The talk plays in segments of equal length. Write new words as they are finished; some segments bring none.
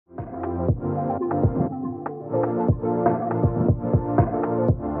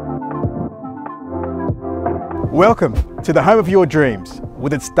Welcome to the home of your dreams.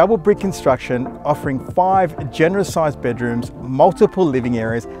 With its double brick construction, offering 5 generous sized bedrooms, multiple living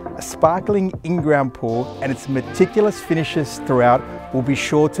areas, a sparkling in-ground pool, and its meticulous finishes throughout will be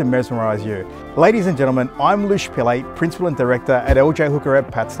sure to mesmerise you. Ladies and gentlemen, I'm Lush Pillay, Principal and Director at LJ Hooker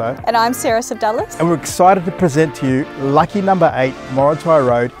at Padstow. And I'm Sarah Sabdallas. And we're excited to present to you lucky number 8 Morotai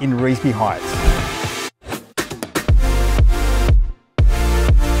Road in Revesby Heights.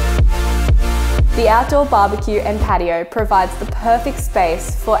 The outdoor barbecue and patio provides the perfect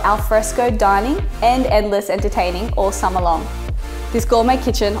space for alfresco dining and endless entertaining all summer long. This gourmet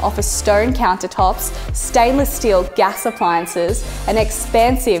kitchen offers stone countertops, stainless steel gas appliances, an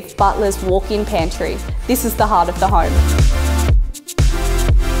expansive butler's walk-in pantry. This is the heart of the home.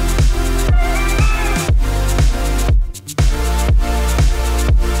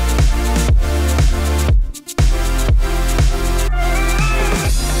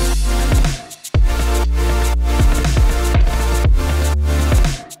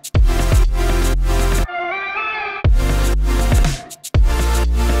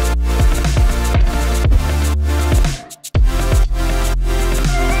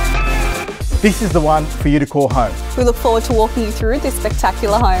 This is the one for you to call home. We look forward to walking you through this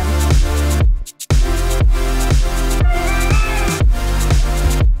spectacular home.